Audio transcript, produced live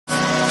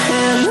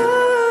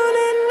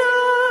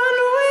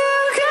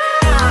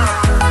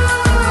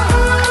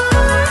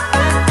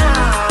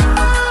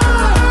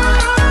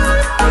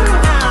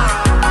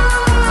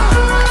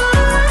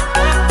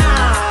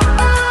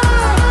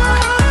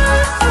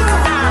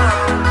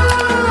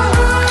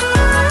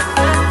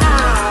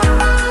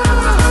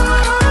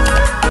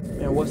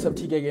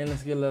Again,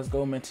 let's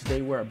go, man.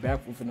 Today we're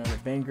back with another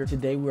banger.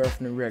 Today we are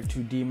going to react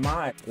to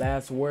Dimash.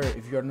 Last word,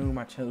 if you're new to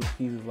my channel,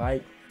 please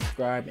like,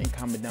 subscribe, and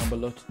comment down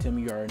below to tell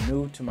me you are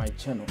new to my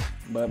channel.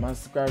 But my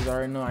subscribers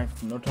already know I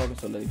ain't no talking,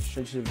 so let's get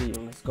straight to the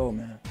video. Let's go,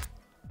 man.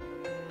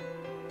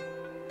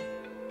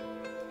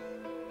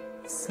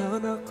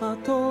 Sanaka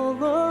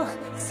dolu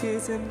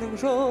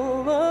сезімнің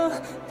жолы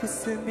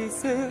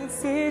түсінбейсің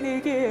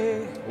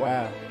сенеге.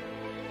 Wow.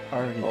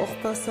 Already.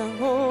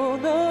 Оқпасаң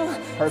оны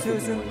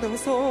сөзіңнің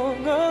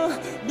соңы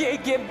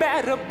неге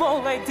бәрі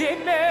болай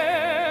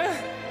деме.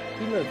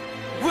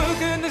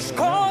 Өкініш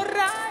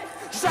қорай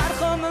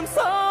жарқыным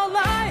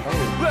солай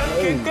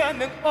өткен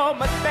күнің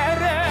ұмыт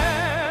бәрі.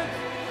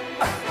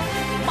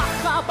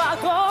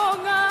 Махаббат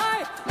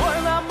оңай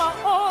ойлама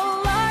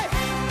олай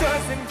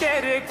көзің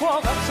керек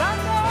болған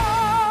жаны.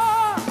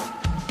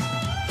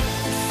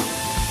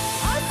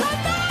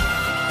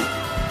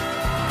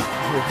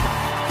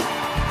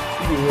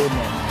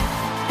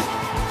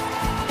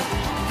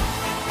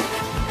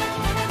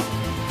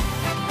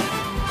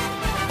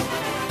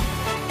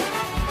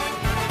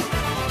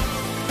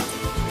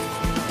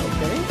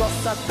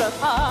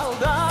 Dostаттық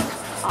алдан,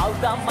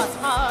 алдамас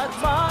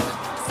арман,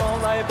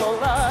 солай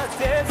болар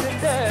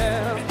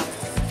сезіндім.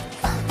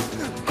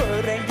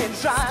 Көрінген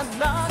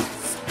жаннан,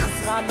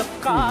 қызғанып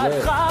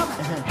қарғам,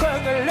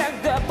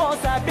 көңіліңді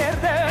боза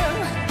бердім.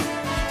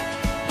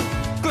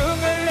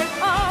 Көңілің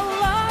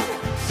алан,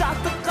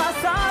 жаттыққа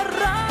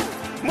саран,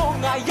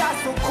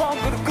 мұңаясың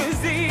қоңыр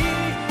күзі.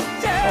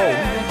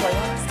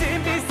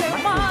 Сенбейсің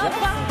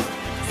маған,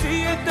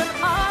 сүйетін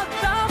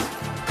адам,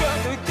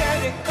 көңіл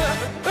керек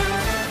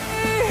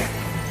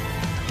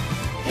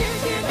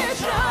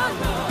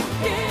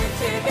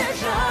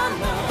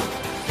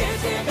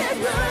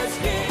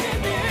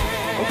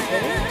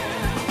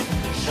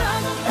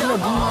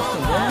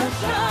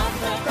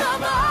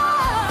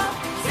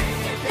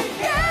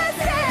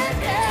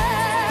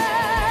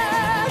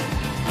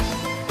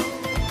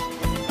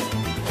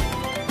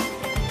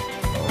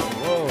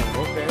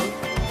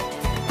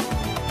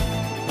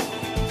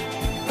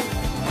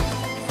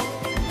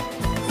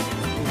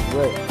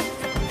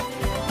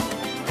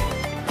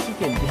She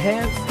can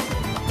dance.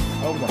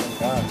 Oh my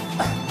god.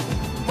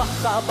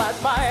 Махаббат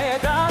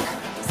майдан,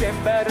 сен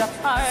бірақ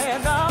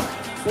айнам,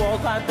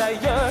 оған да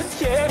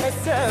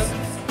еркемесің.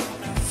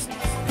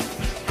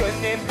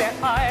 Күнемде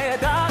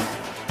айдан,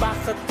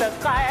 бақытты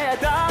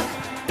қайдан,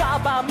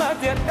 табамы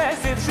деп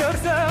іздеп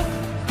жүрсің.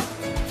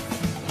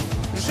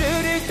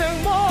 Жүректің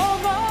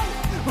мұңын,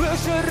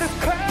 өшіріп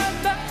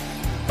күнің,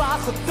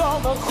 бақыт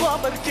толы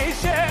ғұмыр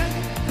кешің.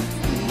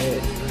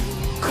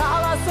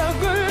 Қаласың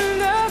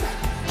гүлім,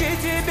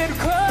 кете бер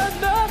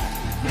күнім,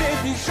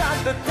 мен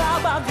жанды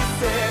табам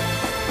десең.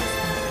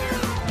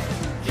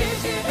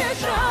 Кете бер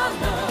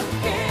жаным,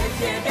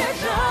 кете бер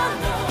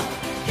жаным,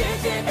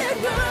 кете бер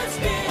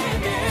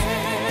өзгемен.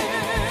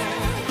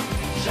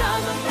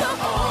 Жанымда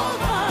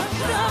olan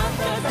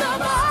жанды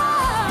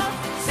табам,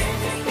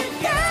 сенің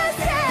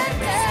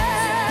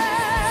кезермен.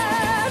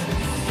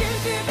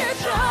 Кете бер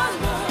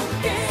жаным,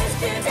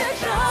 кете бер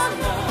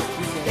жаным,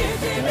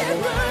 кете бер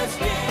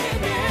өзгемен.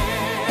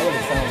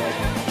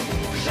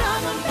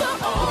 Жанымда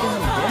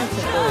olan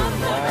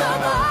жанды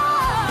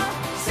табам,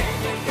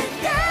 сенің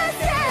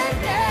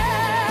кезермен.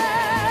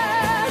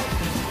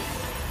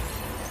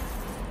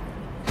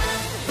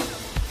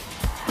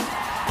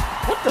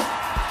 What the?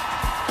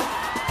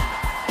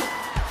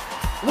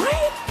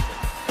 What?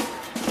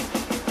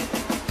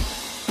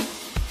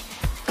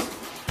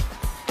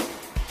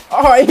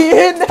 Oh, he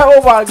hit that.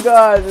 Oh my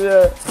god.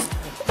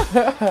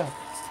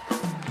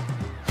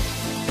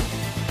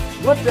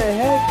 What the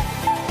heck?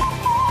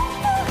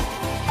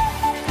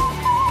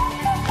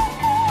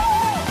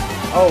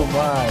 Oh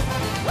my.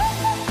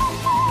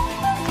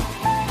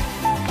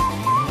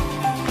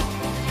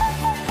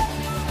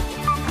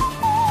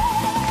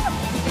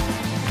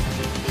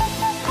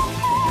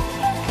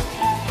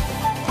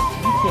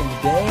 You can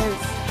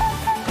dance?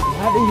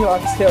 How do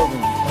y'all tell me?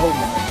 Oh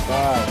my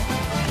god.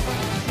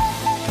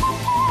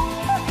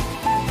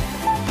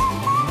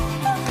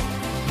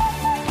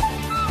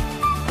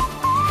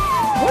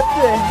 What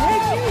the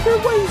heck? You hear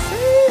what he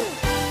said?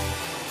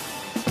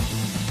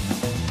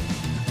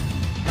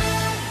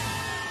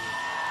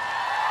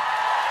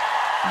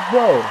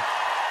 Bro,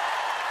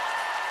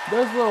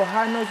 those little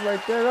high notes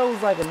right there, that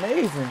was like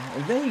amazing.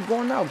 And then he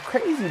going out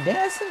crazy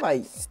dancing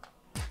like.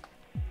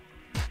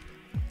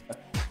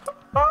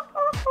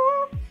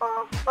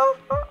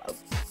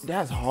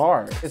 That's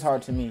hard. It's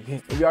hard to me.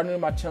 If y'all new to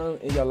my channel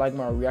and y'all like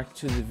my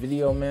reaction to the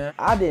video, man,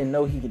 I didn't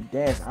know he could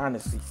dance,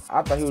 honestly.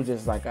 I thought he was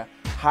just like a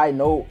high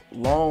note,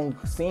 long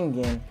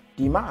singing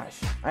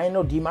Dimash. I didn't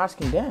know Dimash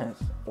can dance.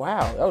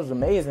 Wow, that was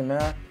amazing,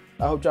 man.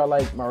 I hope y'all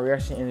like my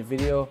reaction in the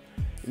video.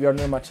 If you are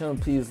new to my channel,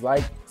 please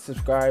like,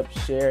 subscribe,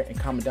 share, and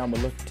comment down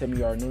below to tell me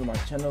you are new to my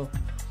channel.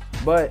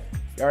 But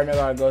you already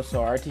know how to go,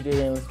 so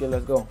RTK,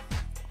 let's go.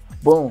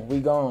 Boom, we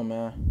gone,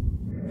 man.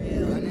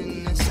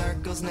 Running in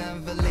circles,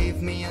 never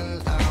leave me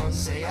alone.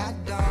 Say I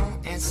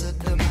don't answer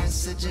the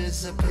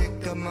messages or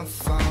pick up my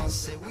phone.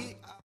 Say we